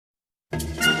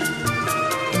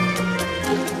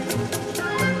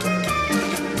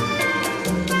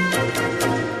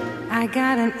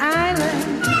an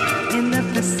island in the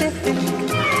Pacific,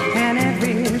 and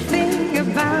everything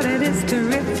about it is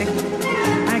terrific.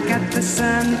 I got the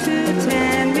sun to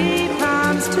tan me,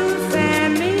 palms to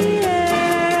fan me,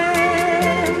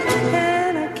 and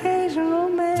an occasional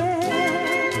man.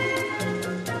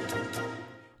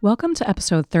 Welcome to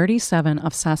episode 37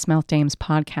 of Sassmouth Dames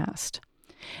podcast.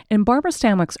 In Barbara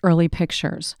Stanwyck's early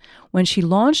pictures, when she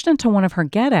launched into one of her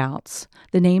get-outs,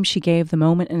 the name she gave the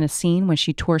moment in a scene when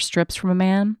she tore strips from a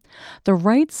man, the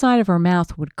right side of her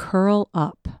mouth would curl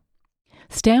up.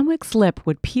 Stanwyck's lip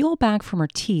would peel back from her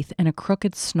teeth in a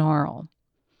crooked snarl.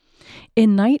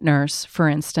 In Night Nurse, for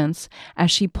instance,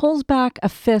 as she pulls back a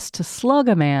fist to slug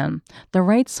a man, the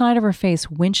right side of her face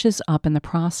winches up in the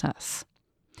process.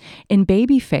 In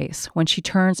Babyface, when she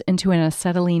turns into an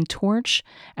acetylene torch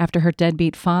after her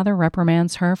deadbeat father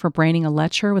reprimands her for braining a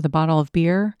lecher with a bottle of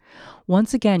beer,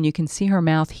 once again you can see her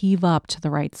mouth heave up to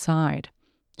the right side.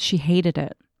 She hated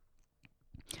it.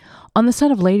 On the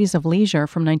set of Ladies of Leisure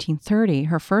from 1930,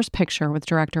 her first picture with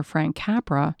director Frank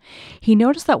Capra, he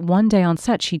noticed that one day on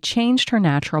set she changed her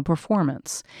natural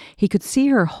performance. He could see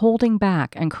her holding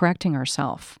back and correcting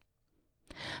herself.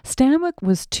 Stanwyck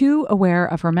was too aware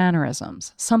of her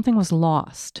mannerisms. Something was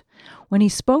lost. When he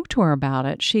spoke to her about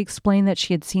it, she explained that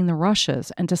she had seen the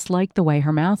rushes and disliked the way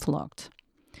her mouth looked.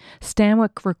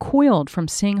 Stanwyck recoiled from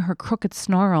seeing her crooked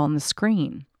snarl on the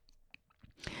screen.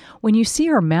 When you see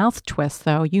her mouth twist,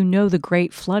 though, you know the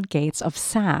great floodgates of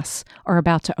sass are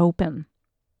about to open.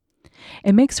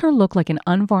 It makes her look like an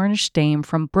unvarnished dame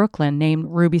from Brooklyn named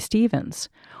Ruby Stevens,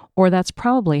 or that's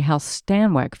probably how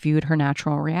Stanwyck viewed her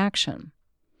natural reaction.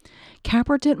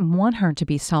 Capra didn't want her to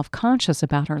be self-conscious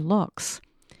about her looks.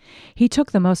 He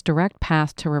took the most direct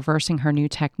path to reversing her new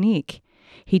technique.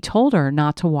 He told her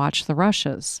not to watch the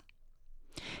rushes.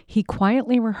 He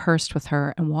quietly rehearsed with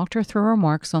her and walked her through her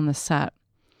marks on the set.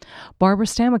 Barbara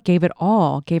Stanwyck gave it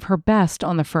all, gave her best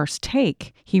on the first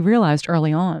take, he realized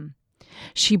early on.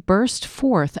 She burst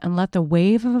forth and let the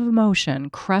wave of emotion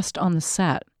crest on the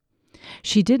set.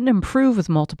 She didn't improve with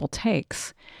multiple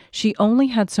takes. She only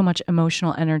had so much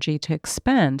emotional energy to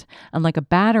expend, and like a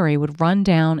battery would run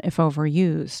down if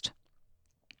overused.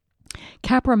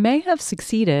 Capra may have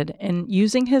succeeded in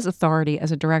using his authority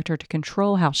as a director to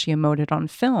control how she emoted on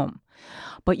film,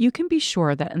 but you can be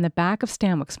sure that in the back of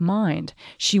Stanwyck's mind,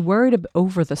 she worried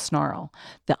over the snarl,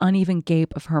 the uneven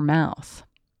gape of her mouth.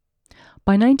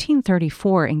 By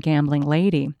 1934, in Gambling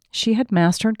Lady, she had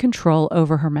mastered control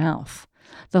over her mouth.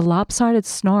 The lopsided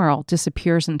snarl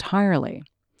disappears entirely.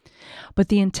 But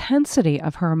the intensity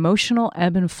of her emotional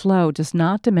ebb and flow does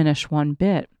not diminish one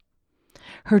bit.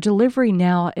 Her delivery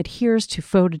now adheres to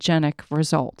photogenic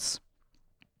results.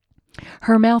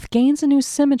 Her mouth gains a new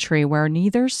symmetry where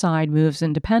neither side moves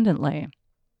independently.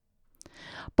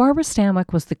 Barbara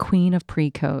Stanwyck was the queen of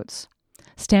pre-codes.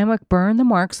 Stanwyck burned the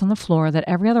marks on the floor that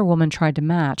every other woman tried to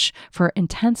match for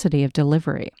intensity of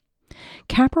delivery.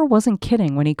 Capra wasn't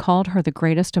kidding when he called her the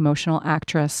greatest emotional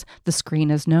actress the screen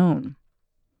has known.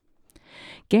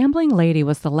 Gambling Lady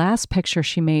was the last picture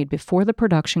she made before the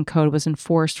production code was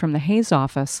enforced from the Hays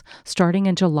office starting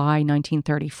in July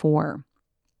 1934.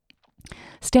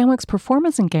 Stanwyck's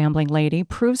performance in Gambling Lady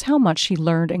proves how much she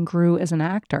learned and grew as an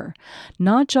actor,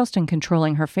 not just in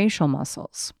controlling her facial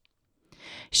muscles.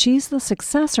 She's the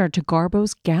successor to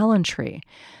Garbo's gallantry,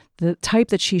 the type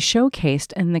that she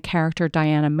showcased in the character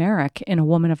Diana Merrick in A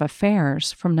Woman of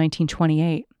Affairs from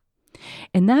 1928.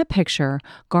 In that picture,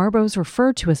 Garbo's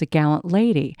referred to as a gallant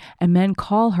lady, and men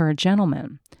call her a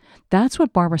gentleman. That's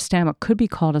what Barbara Stanwyck could be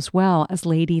called as well as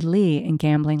Lady Lee in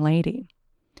Gambling Lady.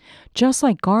 Just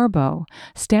like Garbo,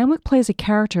 Stanwyck plays a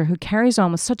character who carries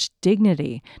on with such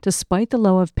dignity despite the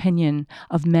low opinion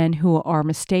of men who are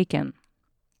mistaken.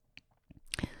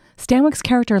 Stanwyck's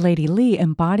character Lady Lee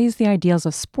embodies the ideals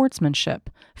of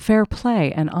sportsmanship, fair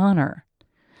play, and honor.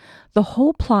 The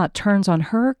whole plot turns on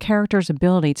her character's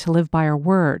ability to live by her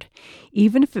word,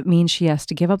 even if it means she has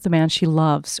to give up the man she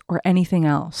loves or anything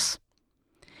else.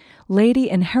 Lady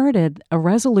inherited a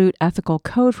resolute ethical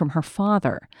code from her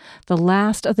father, the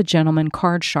last of the gentleman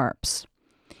card sharps.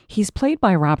 He's played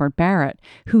by Robert Barrett,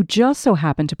 who just so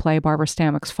happened to play Barbara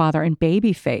Stanwyck's father in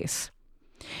Babyface.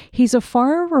 He's a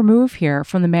far remove here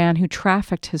from the man who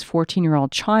trafficked his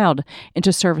 14-year-old child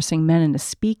into servicing men in a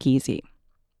speakeasy.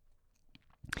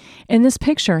 In this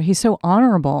picture, he's so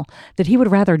honorable that he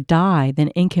would rather die than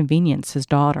inconvenience his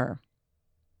daughter.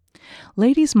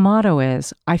 Lady's motto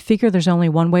is, I figure there's only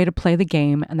one way to play the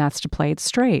game, and that's to play it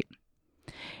straight.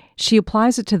 She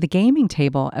applies it to the gaming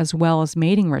table as well as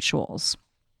mating rituals.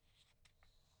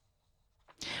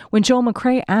 When Joel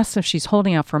McCrea asks if she's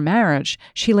holding out for marriage,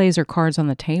 she lays her cards on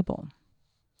the table.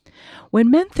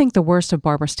 When men think the worst of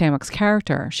Barbara Stanwyck's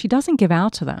character, she doesn't give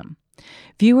out to them.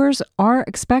 Viewers are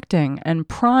expecting and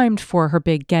primed for her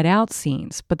big get-out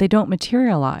scenes, but they don't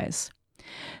materialize.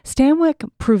 Stanwyck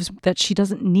proves that she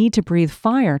doesn't need to breathe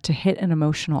fire to hit an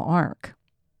emotional arc.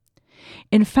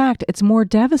 In fact, it's more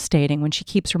devastating when she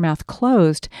keeps her mouth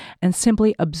closed and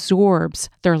simply absorbs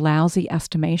their lousy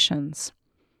estimations.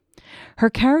 Her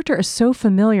character is so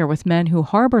familiar with men who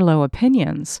harbor low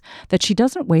opinions that she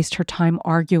doesn't waste her time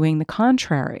arguing the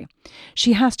contrary.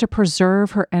 She has to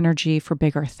preserve her energy for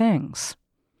bigger things.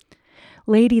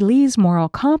 Lady Lee's moral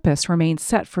compass remains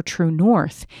set for true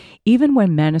north, even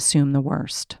when men assume the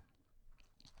worst.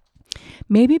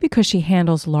 Maybe because she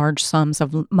handles large sums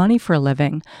of money for a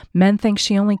living, men think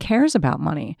she only cares about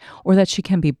money or that she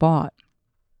can be bought.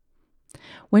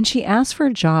 When she asks for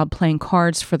a job playing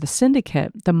cards for the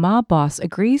syndicate, the mob boss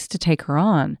agrees to take her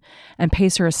on and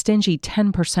pays her a stingy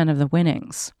 10% of the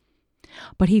winnings.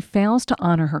 But he fails to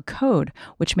honor her code,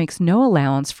 which makes no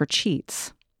allowance for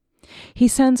cheats. He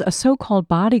sends a so-called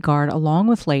bodyguard along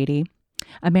with Lady,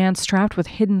 a man strapped with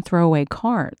hidden throwaway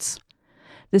cards.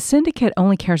 The syndicate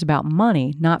only cares about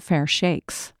money, not fair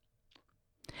shakes.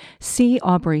 C.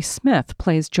 Aubrey Smith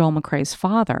plays Joel McCrea's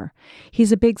father.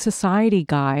 He's a big society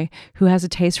guy who has a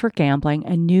taste for gambling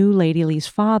and knew Lady Lee's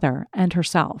father and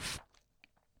herself.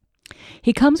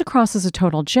 He comes across as a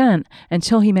total gent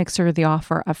until he makes her the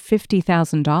offer of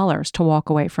 $50,000 to walk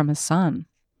away from his son.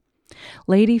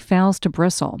 Lady fails to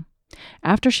bristle.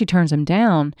 After she turns him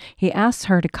down, he asks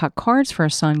her to cut cards for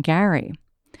his son Gary.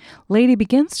 Lady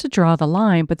begins to draw the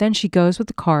line, but then she goes with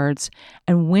the cards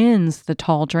and wins the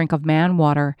tall drink of man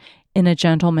water in a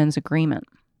gentleman's agreement.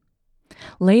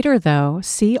 Later, though,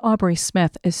 C. Aubrey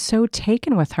Smith is so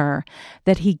taken with her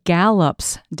that he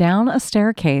gallops down a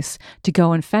staircase to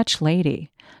go and fetch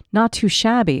Lady, not too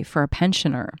shabby for a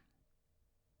pensioner.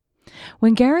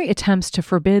 When Gary attempts to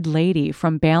forbid Lady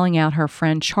from bailing out her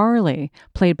friend Charlie,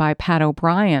 played by Pat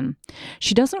O'Brien,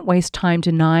 she doesn't waste time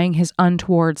denying his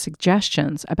untoward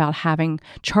suggestions about having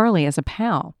Charlie as a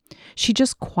pal. She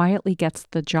just quietly gets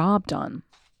the job done.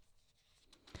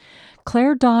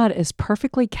 Claire Dodd is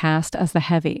perfectly cast as the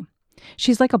heavy.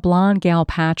 She's like a blonde Gail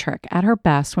Patrick at her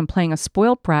best when playing a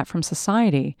spoilt brat from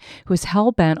society who is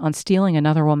hell-bent on stealing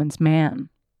another woman's man.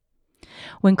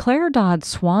 When Claire Dodd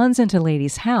swans into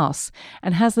Lady's house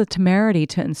and has the temerity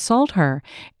to insult her,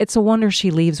 it's a wonder she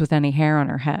leaves with any hair on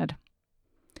her head.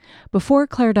 Before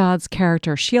Claire Dodd's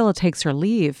character Sheila takes her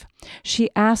leave, she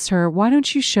asks her, "Why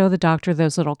don't you show the doctor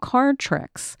those little card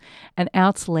tricks?" and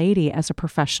outs Lady as a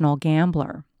professional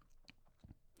gambler.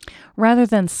 Rather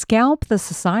than scalp the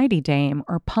society dame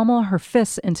or pummel her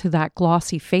fists into that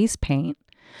glossy face paint,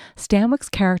 Stanwyck's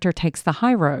character takes the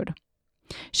high road.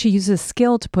 She uses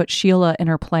skill to put Sheila in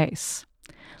her place.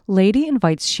 Lady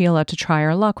invites Sheila to try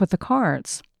her luck with the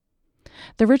cards.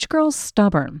 The rich girl's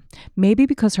stubborn, maybe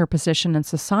because her position in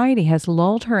society has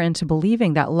lulled her into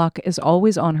believing that luck is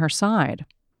always on her side.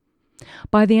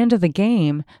 By the end of the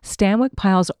game, Stanwyck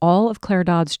piles all of Claire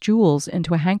Dodd's jewels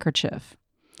into a handkerchief.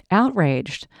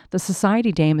 Outraged, the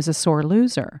society dame is a sore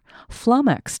loser,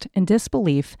 flummoxed in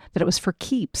disbelief that it was for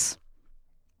keeps.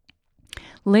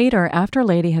 Later, after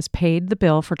Lady has paid the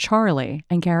bill for Charlie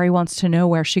and Gary wants to know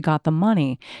where she got the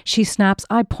money, she snaps,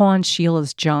 "I pawned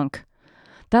Sheila's junk."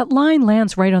 That line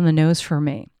lands right on the nose for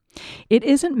me. It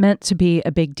isn't meant to be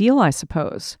a big deal, I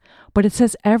suppose, but it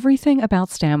says everything about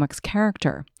Stanwyck's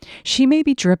character. She may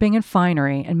be dripping in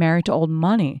finery and married to old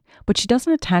money, but she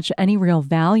doesn't attach any real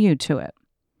value to it.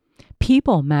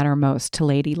 People matter most to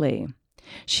Lady Lee.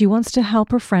 She wants to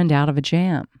help her friend out of a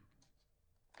jam.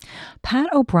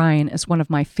 Pat O'Brien is one of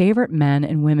my favorite men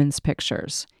in women's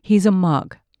pictures. He's a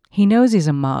mug. He knows he's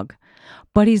a mug.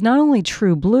 But he's not only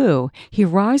true blue, he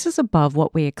rises above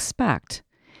what we expect.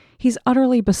 He's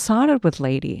utterly besotted with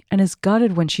Lady and is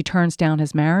gutted when she turns down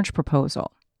his marriage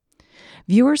proposal.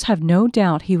 Viewers have no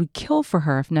doubt he would kill for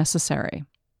her if necessary.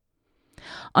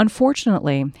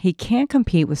 Unfortunately, he can't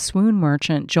compete with swoon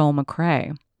merchant Joel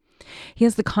McCrea. He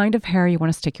has the kind of hair you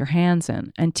want to stick your hands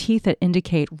in, and teeth that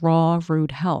indicate raw,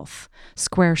 rude health,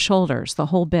 square shoulders, the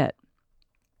whole bit.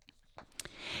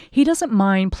 He doesn't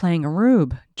mind playing a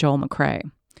rube, Joel McCrea,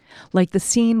 like the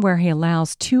scene where he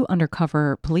allows 2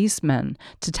 undercover policemen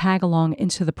to tag along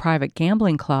into the private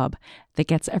gambling club that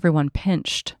gets everyone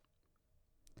pinched.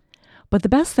 But the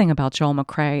best thing about Joel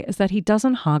McCrea is that he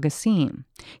doesn't hog a scene.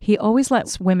 He always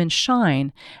lets women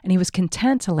shine, and he was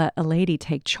content to let a lady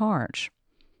take charge.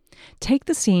 Take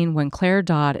the scene when Claire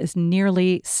Dodd is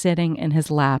nearly sitting in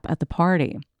his lap at the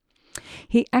party.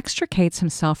 He extricates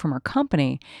himself from her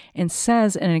company and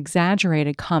says in an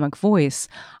exaggerated comic voice,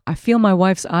 "I feel my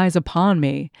wife's eyes upon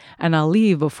me, and I'll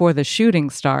leave before the shooting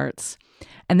starts."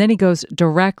 And then he goes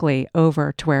directly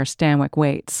over to where Stanwyck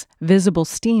waits, visible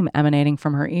steam emanating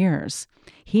from her ears.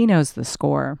 He knows the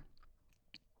score.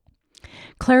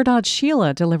 Claire Dodd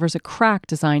Sheila delivers a crack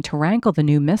designed to rankle the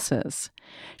new missus.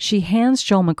 She hands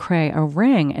Joel McCrea a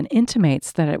ring and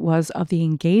intimates that it was of the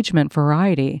engagement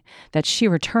variety that she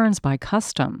returns by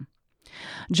custom.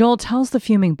 Joel tells the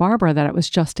fuming Barbara that it was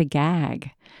just a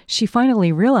gag. She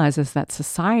finally realizes that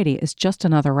society is just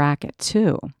another racket,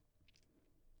 too.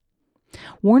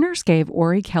 Warner's gave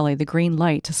Ori Kelly the green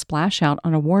light to splash out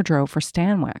on a wardrobe for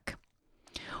Stanwyck.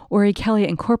 Ori Kelly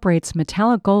incorporates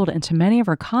metallic gold into many of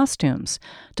her costumes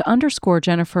to underscore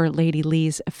Jennifer Lady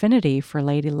Lee's affinity for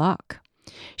Lady Luck.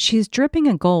 She's dripping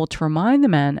in gold to remind the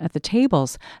men at the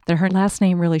tables that her last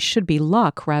name really should be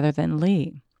Luck rather than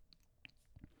Lee.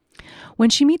 When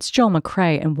she meets Joel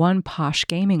McCrea in one posh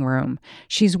gaming room,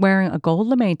 she's wearing a gold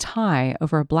lame tie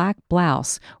over a black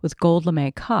blouse with gold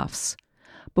lame cuffs.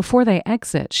 Before they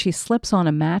exit, she slips on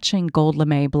a matching gold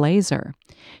lame blazer.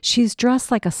 She's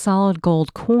dressed like a solid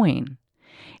gold coin.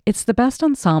 It's the best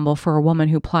ensemble for a woman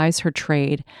who plies her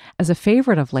trade as a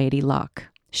favorite of Lady Luck.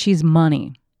 She's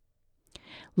money.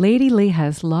 Lady Lee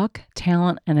has luck,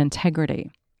 talent, and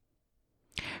integrity.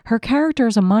 Her character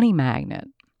is a money magnet.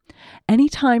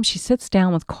 Anytime she sits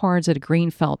down with cards at a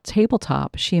green felt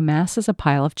tabletop, she amasses a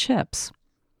pile of chips.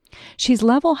 She's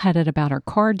level-headed about her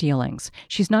card dealings.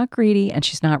 She's not greedy and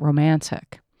she's not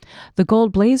romantic. The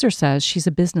gold blazer says she's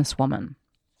a businesswoman.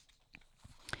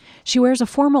 She wears a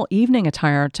formal evening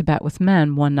attire to bet with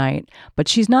men one night, but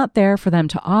she's not there for them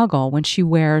to ogle when she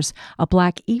wears a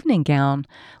black evening gown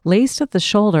laced at the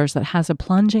shoulders that has a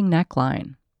plunging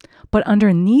neckline. But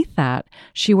underneath that,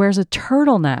 she wears a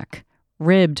turtleneck,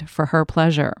 ribbed for her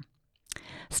pleasure.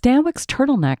 Stanwyck's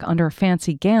turtleneck under a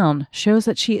fancy gown shows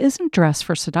that she isn't dressed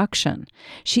for seduction.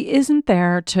 She isn't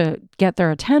there to get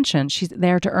their attention. She's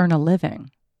there to earn a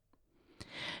living.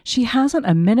 She hasn't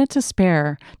a minute to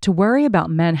spare to worry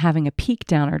about men having a peek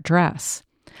down her dress.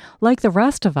 Like the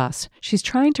rest of us, she's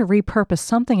trying to repurpose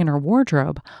something in her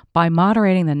wardrobe by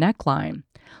moderating the neckline,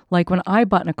 like when I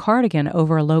button a cardigan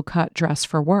over a low-cut dress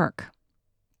for work.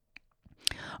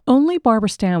 Only Barbara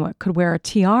Stanwyck could wear a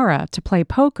tiara to play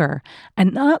poker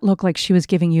and not look like she was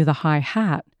giving you the high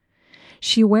hat.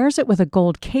 She wears it with a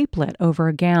gold capelet over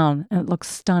a gown, and it looks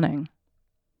stunning.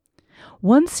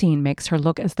 One scene makes her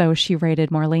look as though she raided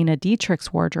Marlene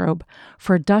Dietrich's wardrobe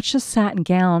for a Duchess satin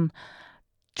gown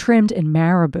trimmed in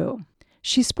marabou.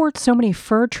 She sports so many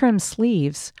fur-trimmed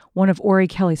sleeves, one of Ori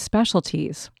Kelly's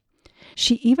specialties.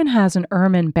 She even has an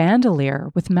ermine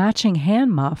bandolier with matching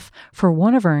hand muff for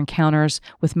one of her encounters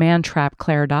with man-trap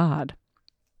Claire Dodd.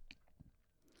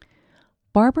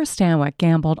 Barbara Stanwyck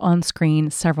gambled on screen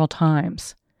several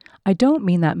times. I don't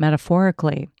mean that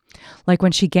metaphorically, like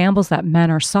when she gambles that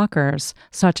men are suckers,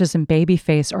 such as in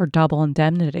Babyface or Double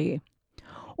Indemnity,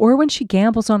 or when she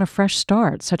gambles on a fresh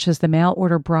start, such as the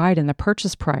mail-order bride in The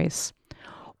Purchase Price,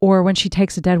 or when she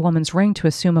takes a dead woman's ring to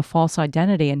assume a false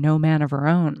identity and no man of her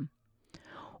own,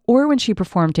 or when she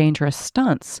performed dangerous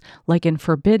stunts, like in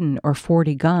Forbidden or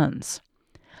 40 Guns.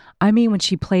 I mean when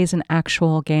she plays an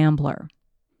actual gambler.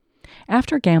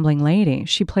 After Gambling Lady,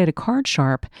 she played a card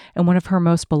sharp in one of her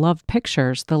most beloved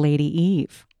pictures, The Lady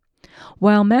Eve.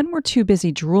 While men were too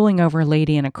busy drooling over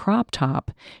Lady in a crop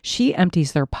top, she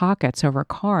empties their pockets over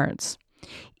cards.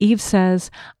 Eve says,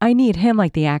 "I need him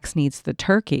like the axe needs the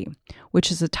turkey,"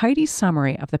 which is a tidy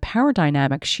summary of the power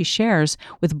dynamic she shares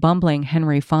with bumbling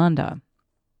Henry Fonda.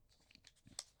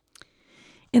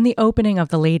 In the opening of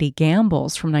The Lady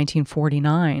Gambles from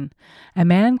 1949, a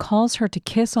man calls her to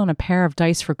kiss on a pair of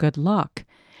dice for good luck.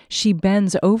 She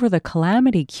bends over the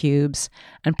calamity cubes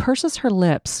and purses her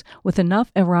lips with enough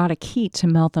erotic heat to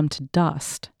melt them to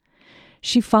dust.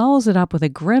 She follows it up with a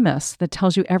grimace that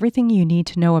tells you everything you need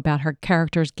to know about her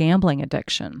character's gambling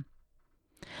addiction.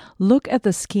 Look at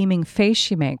the scheming face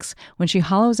she makes when she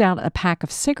hollows out a pack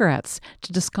of cigarettes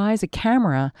to disguise a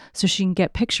camera so she can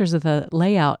get pictures of the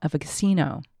layout of a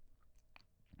casino.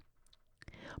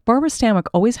 Barbara Stanwyck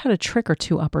always had a trick or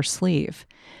two up her sleeve.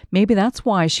 Maybe that's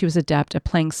why she was adept at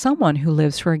playing someone who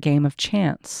lives for a game of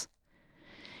chance.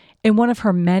 In one of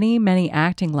her many, many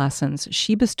acting lessons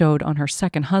she bestowed on her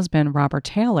second husband, Robert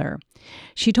Taylor,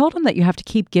 she told him that you have to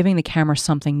keep giving the camera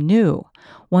something new.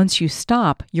 Once you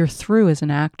stop, you're through as an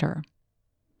actor.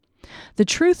 The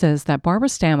truth is that Barbara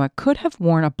Stanwyck could have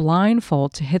worn a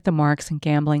blindfold to hit the marks in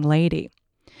Gambling Lady,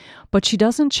 but she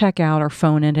doesn't check out or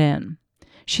phone it in.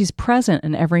 She's present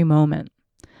in every moment.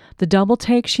 The double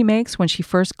take she makes when she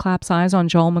first claps eyes on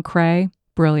Joel McCrea,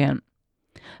 brilliant.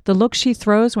 The look she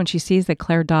throws when she sees that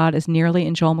Claire Dodd is nearly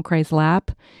in Joel McCrea's lap,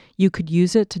 you could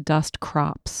use it to dust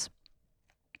crops.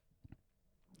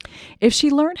 If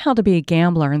she learned how to be a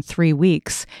gambler in 3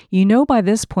 weeks, you know by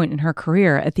this point in her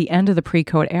career, at the end of the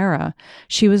pre-code era,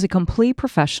 she was a complete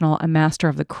professional and master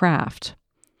of the craft.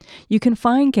 You can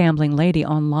find Gambling Lady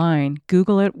online,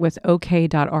 Google it with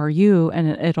ok.ru, and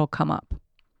it'll come up.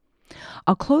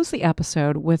 I'll close the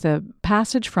episode with a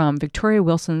passage from Victoria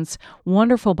Wilson's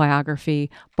wonderful biography,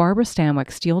 Barbara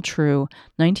Stanwyck, Steel True,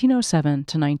 1907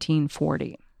 to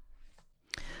 1940.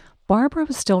 Barbara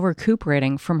was still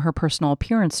recuperating from her personal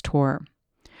appearance tour.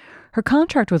 Her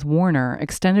contract with Warner,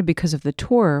 extended because of the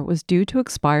tour, was due to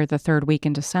expire the 3rd week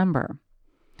in December.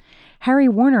 Harry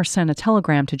Warner sent a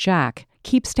telegram to Jack,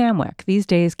 "Keep Stanwyck. These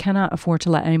days cannot afford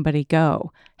to let anybody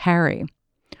go. Harry."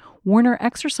 Warner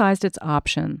exercised its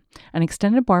option and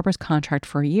extended Barbara's contract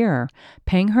for a year,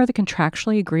 paying her the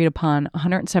contractually agreed upon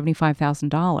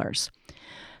 $175,000,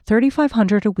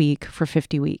 $3,500 a week for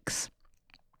 50 weeks.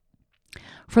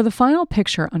 For the final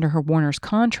picture under her Warner's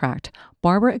contract,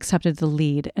 Barbara accepted the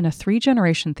lead in a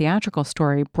 3-generation theatrical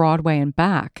story, Broadway and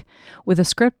Back, with a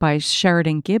script by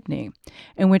Sheridan Gibney,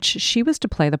 in which she was to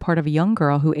play the part of a young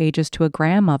girl who ages to a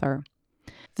grandmother.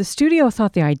 The studio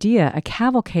thought the idea, a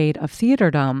cavalcade of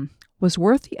theaterdom, was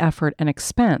worth the effort and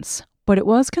expense, but it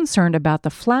was concerned about the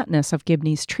flatness of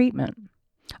Gibney's treatment.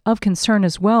 Of concern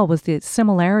as well was the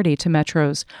similarity to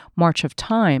Metro's March of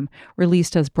Time,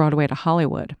 released as Broadway to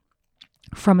Hollywood,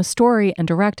 from a story and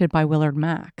directed by Willard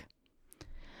Mack.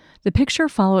 The picture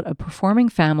followed a performing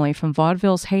family from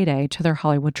vaudeville's heyday to their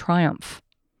Hollywood triumph.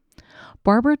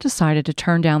 Barbara decided to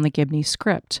turn down the Gibney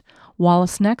script.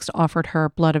 Wallace next offered her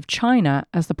Blood of China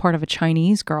as the part of a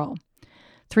Chinese girl.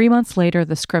 3 months later,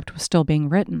 the script was still being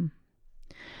written.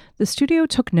 The studio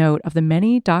took note of the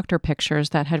many doctor pictures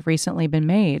that had recently been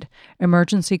made: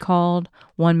 Emergency Called,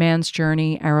 One Man's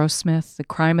Journey, Aerosmith, The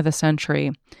Crime of the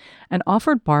Century, and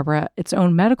offered Barbara its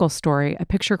own medical story, a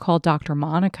picture called Dr.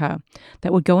 Monica,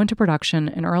 that would go into production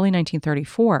in early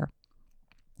 1934.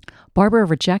 Barbara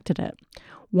rejected it.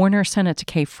 Warner sent it to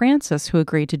Kay Francis, who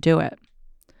agreed to do it.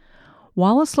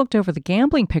 Wallace looked over the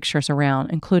gambling pictures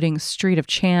around, including Street of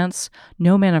Chance,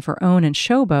 No Man of Her Own, and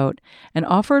Showboat, and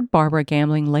offered Barbara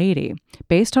Gambling Lady,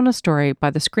 based on a story by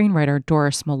the screenwriter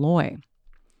Doris Malloy.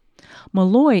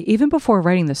 Malloy, even before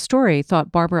writing the story,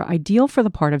 thought Barbara ideal for the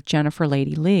part of Jennifer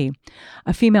Lady Lee,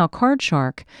 a female card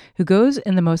shark who goes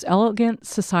in the most elegant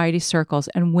society circles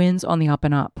and wins on the up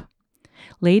and up.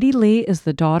 Lady Lee is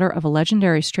the daughter of a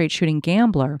legendary straight-shooting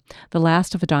gambler, the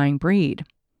last of a dying breed.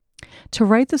 To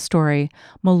write the story,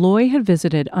 Malloy had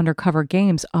visited undercover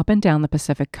games up and down the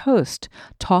Pacific coast,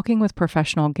 talking with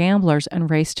professional gamblers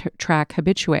and racetrack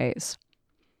habitués.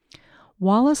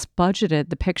 Wallace budgeted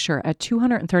the picture at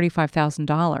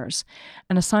 $235,000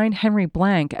 and assigned Henry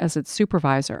Blank as its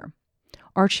supervisor.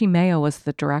 Archie Mayo was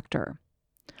the director.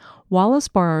 Wallace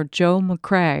borrowed Joe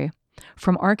McCrea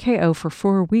from RKO for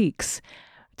 4 weeks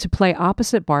to play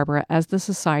opposite Barbara as the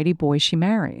society boy she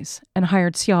marries, and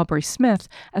hired C. Aubrey Smith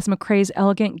as McCrea's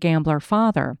elegant gambler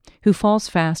father, who falls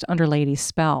fast under Lady's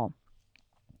spell.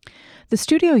 The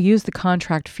studio used the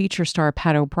contract feature star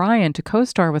Pat O'Brien to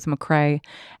co-star with McCrea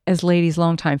as Lady's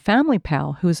longtime family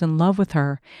pal, who is in love with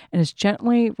her and is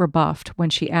gently rebuffed when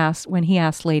he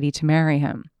asks Lady to marry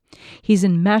him. He's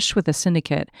enmeshed with a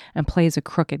syndicate and plays a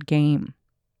crooked game.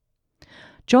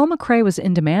 Joel McCrea was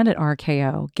in demand at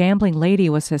RKO. Gambling Lady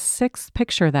was his 6th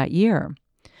picture that year.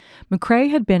 McCrea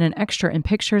had been an extra in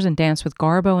Pictures and Danced with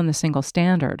Garbo and The Single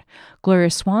Standard. Gloria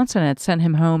Swanson had sent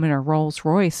him home in a Rolls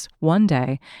Royce one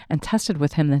day and tested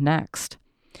with him the next.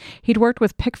 He'd worked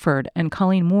with Pickford and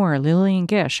Colleen Moore, Lillian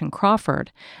Gish, and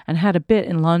Crawford, and had a bit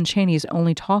in Lon Chaney's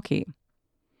Only Talkie.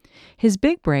 His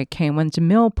big break came when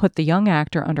DeMille put the young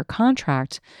actor under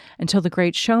contract until The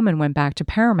Great Showman went back to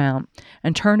Paramount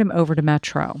and turned him over to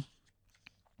Metro.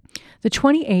 The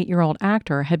 28-year-old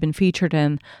actor had been featured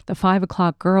in The 5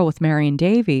 O'Clock Girl with Marion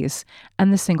Davies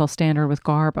and The Single Standard with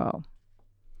Garbo.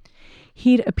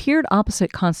 He'd appeared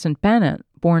opposite Constance Bennett,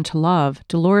 Born to Love,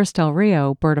 Dolores Del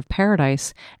Rio, Bird of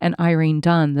Paradise, and Irene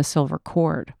Dunne, The Silver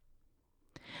Cord.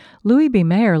 Louis B.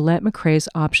 Mayer let McCrea's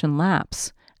option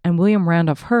lapse, and William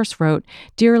Randolph Hearst wrote,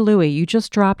 "Dear Louis, you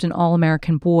just dropped an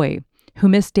all-American boy who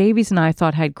Miss Davies and I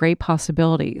thought had great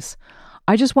possibilities.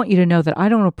 I just want you to know that I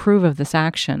don't approve of this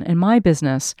action. In my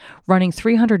business, running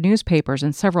 300 newspapers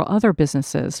and several other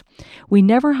businesses, we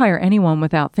never hire anyone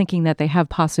without thinking that they have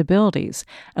possibilities,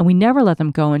 and we never let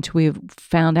them go until we've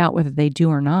found out whether they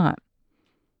do or not."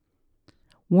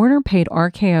 Warner paid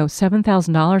RKO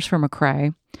 $7,000 for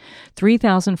McCrea,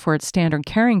 $3,000 for its standard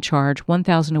carrying charge,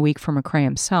 $1,000 a week for McCrae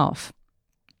himself.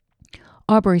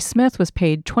 Aubrey Smith was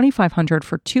paid $2,500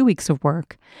 for 2 weeks of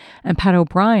work, and Pat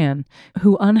O'Brien,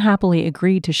 who unhappily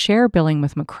agreed to share billing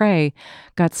with McCrae,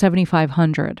 got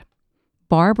 $7,500.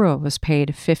 Barbara was paid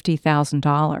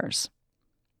 $50,000.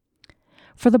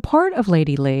 For the part of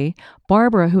Lady Lee,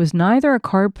 Barbara, who was neither a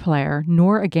card player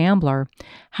nor a gambler,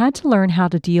 had to learn how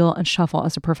to deal and shuffle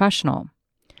as a professional.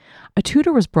 A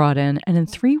tutor was brought in, and in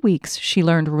 3 weeks she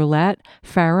learned roulette,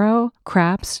 faro,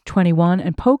 craps, 21,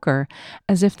 and poker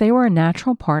as if they were a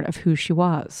natural part of who she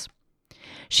was.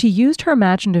 She used her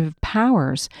imaginative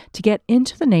powers to get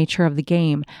into the nature of the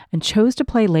game and chose to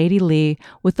play Lady Lee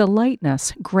with the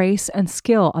lightness, grace, and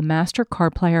skill a master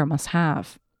card player must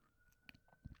have.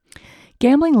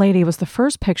 Gambling Lady was the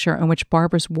first picture in which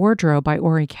Barbara's wardrobe by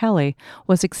Ori Kelly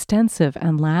was extensive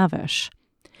and lavish.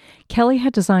 Kelly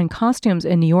had designed costumes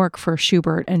in New York for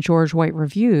Schubert and George White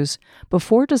Revues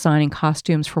before designing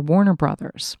costumes for Warner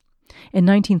Brothers. In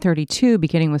 1932,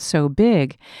 beginning with So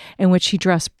Big, in which she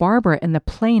dressed Barbara in the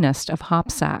plainest of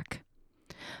hopsack.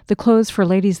 The clothes for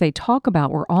Ladies They Talk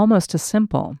About were almost as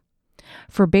simple.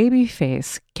 For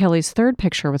Babyface, Kelly's third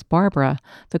picture with Barbara,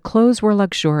 the clothes were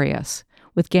luxurious.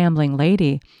 With Gambling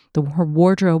Lady, her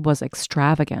wardrobe was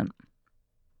extravagant.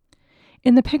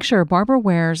 In the picture, Barbara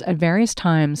wears at various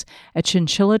times a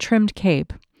chinchilla-trimmed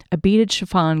cape, a beaded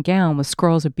chiffon gown with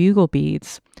scrolls of bugle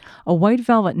beads, a white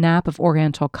velvet nap of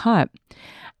oriental cut,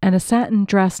 and a satin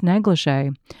dress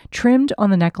negligee trimmed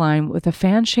on the neckline with a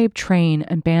fan-shaped train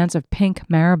and bands of pink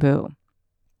marabou.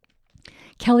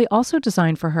 Kelly also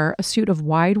designed for her a suit of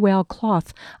wide wale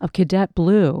cloth of cadet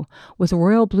blue with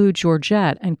royal blue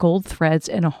georgette and gold threads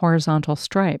in a horizontal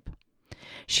stripe.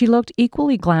 She looked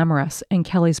equally glamorous in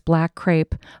Kelly's black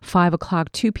crepe 5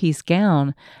 o'clock two-piece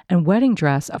gown and wedding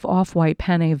dress of off-white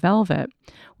panne velvet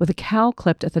with a cowl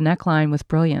clipped at the neckline with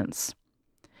brilliance.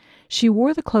 She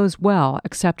wore the clothes well,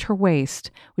 except her waist,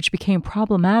 which became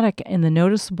problematic in the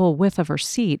noticeable width of her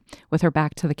seat with her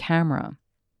back to the camera.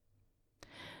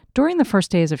 During the first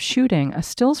days of shooting, a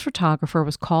stills photographer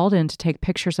was called in to take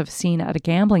pictures of a scene at a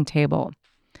gambling table.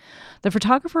 The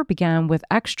photographer began with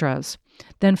extras,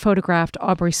 then photographed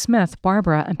Aubrey Smith,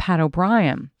 Barbara, and Pat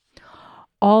O'Brien,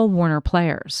 all Warner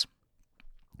players.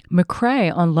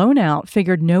 McCrae, on loan out,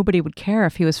 figured nobody would care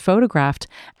if he was photographed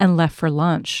and left for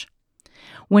lunch.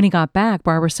 When he got back,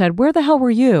 Barbara said, "Where the hell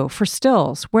were you? For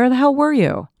stills, where the hell were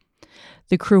you?"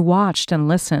 The crew watched and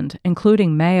listened,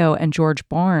 including Mayo and George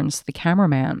Barnes, the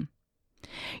cameraman.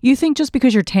 "You think just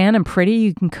because you're tan and pretty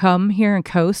you can come here and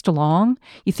coast along?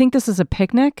 You think this is a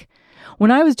picnic?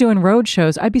 When I was doing road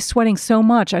shows, I'd be sweating so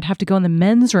much I'd have to go in the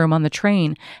men's room on the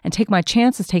train and take my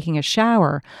chances taking a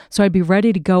shower so I'd be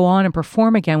ready to go on and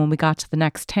perform again when we got to the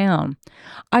next town.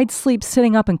 I'd sleep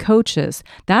sitting up in coaches.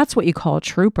 That's what you call a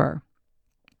trooper."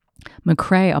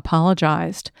 McCrae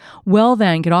apologized. "Well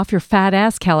then, get off your fat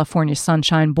ass, California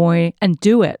sunshine boy, and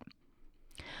do it."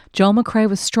 Joel McCrae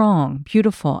was strong,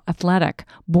 beautiful, athletic,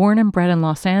 born and bred in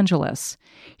Los Angeles.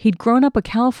 He'd grown up a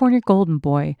California golden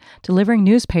boy, delivering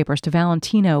newspapers to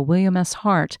Valentino, William S.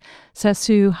 Hart,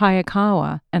 Sessue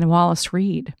Hayakawa, and Wallace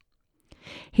Reed.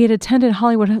 He had attended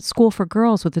Hollywood School for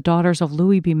Girls with the daughters of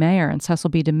Louis B. Mayer and Cecil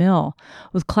B. DeMille,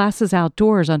 with classes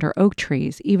outdoors under oak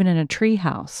trees, even in a tree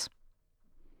house.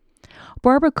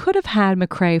 Barbara could have had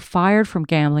McCrae fired from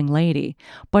Gambling Lady,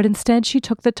 but instead she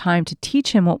took the time to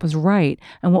teach him what was right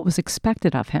and what was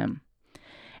expected of him.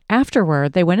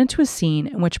 Afterward, they went into a scene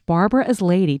in which Barbara as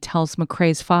Lady tells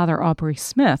McCrae's father, Aubrey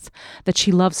Smith, that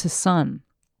she loves his son.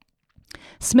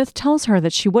 Smith tells her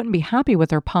that she wouldn't be happy with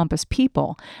her pompous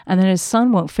people and that his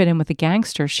son won't fit in with the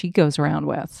gangsters she goes around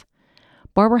with.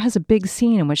 Barbara has a big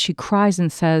scene in which she cries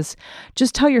and says,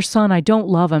 "Just tell your son I don't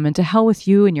love him, and to hell with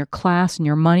you and your class and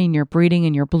your money and your breeding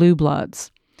and your blue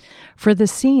bloods." For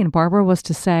this scene, Barbara was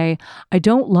to say, "I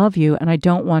don't love you and I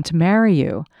don't want to marry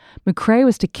you." McCrae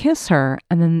was to kiss her,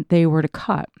 and then they were to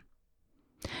cut.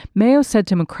 Mayo said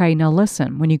to McCrae, "Now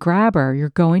listen, when you grab her, you're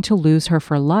going to lose her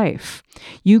for life.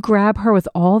 You grab her with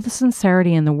all the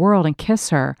sincerity in the world and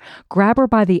kiss her. Grab her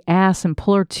by the ass and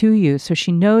pull her to you so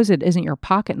she knows it isn't your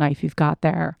pocket knife you've got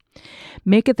there.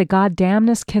 Make it the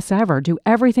goddamnedest kiss ever. Do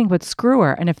everything but screw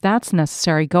her, and if that's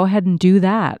necessary, go ahead and do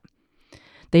that."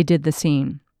 They did the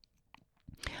scene.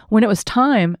 When it was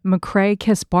time, McCrae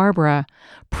kissed Barbara,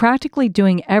 practically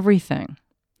doing everything.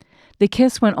 The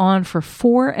kiss went on for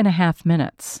 4.5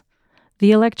 minutes.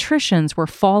 The electricians were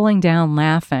falling down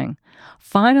laughing.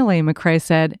 Finally, McCrae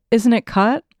said, "Isn't it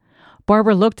cut?"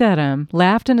 Barbara looked at him,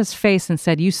 laughed in his face, and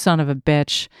said, "You son of a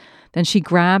bitch." Then she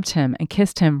grabbed him and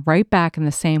kissed him right back in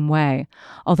the same way,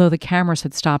 although the cameras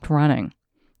had stopped running.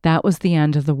 That was the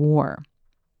end of the war.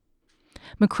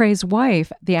 McCrae's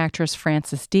wife, the actress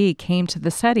Frances D., came to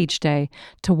the set each day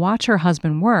to watch her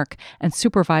husband work and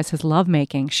supervise his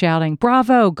lovemaking, shouting,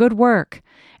 "Bravo, good work,"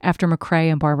 after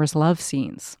McCrae and Barbara's love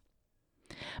scenes.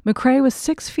 McCrae was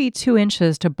 6 feet 2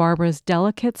 inches to Barbara's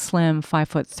delicate, slim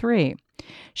 5'3".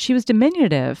 She was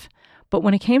diminutive, but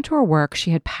when it came to her work,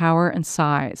 she had power and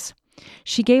size.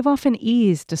 She gave off an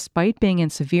ease despite being in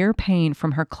severe pain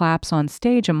from her collapse on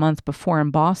stage a month before in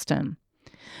Boston.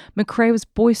 McCrae was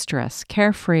boisterous,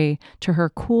 carefree, to her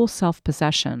cool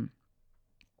self-possession.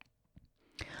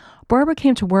 Barbara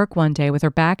came to work one day with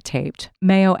her back taped.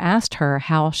 Mayo asked her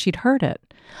how she'd heard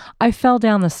it. "I fell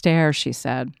down the stairs," she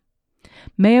said.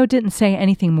 Mayo didn't say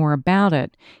anything more about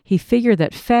it. He figured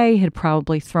that Faye had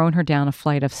probably thrown her down a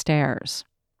flight of stairs.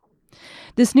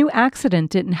 This new accident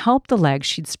didn't help the leg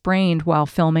she'd sprained while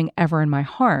filming Ever in My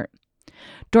Heart.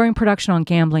 During production on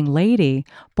Gambling Lady,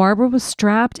 Barbara was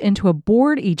strapped into a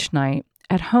board each night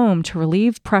at home to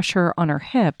relieve pressure on her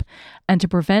hip and to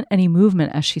prevent any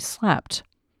movement as she slept.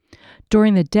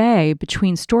 During the day,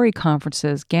 between story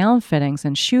conferences, gown fittings,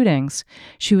 and shootings,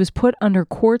 she was put under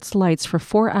quartz lights for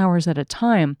 4 hours at a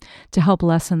time to help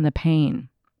lessen the pain.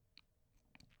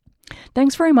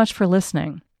 Thanks very much for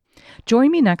listening.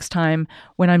 Join me next time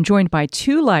when I'm joined by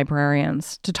 2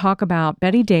 librarians to talk about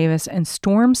Bette Davis and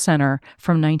Storm Center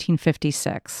from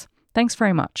 1956. Thanks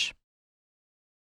very much.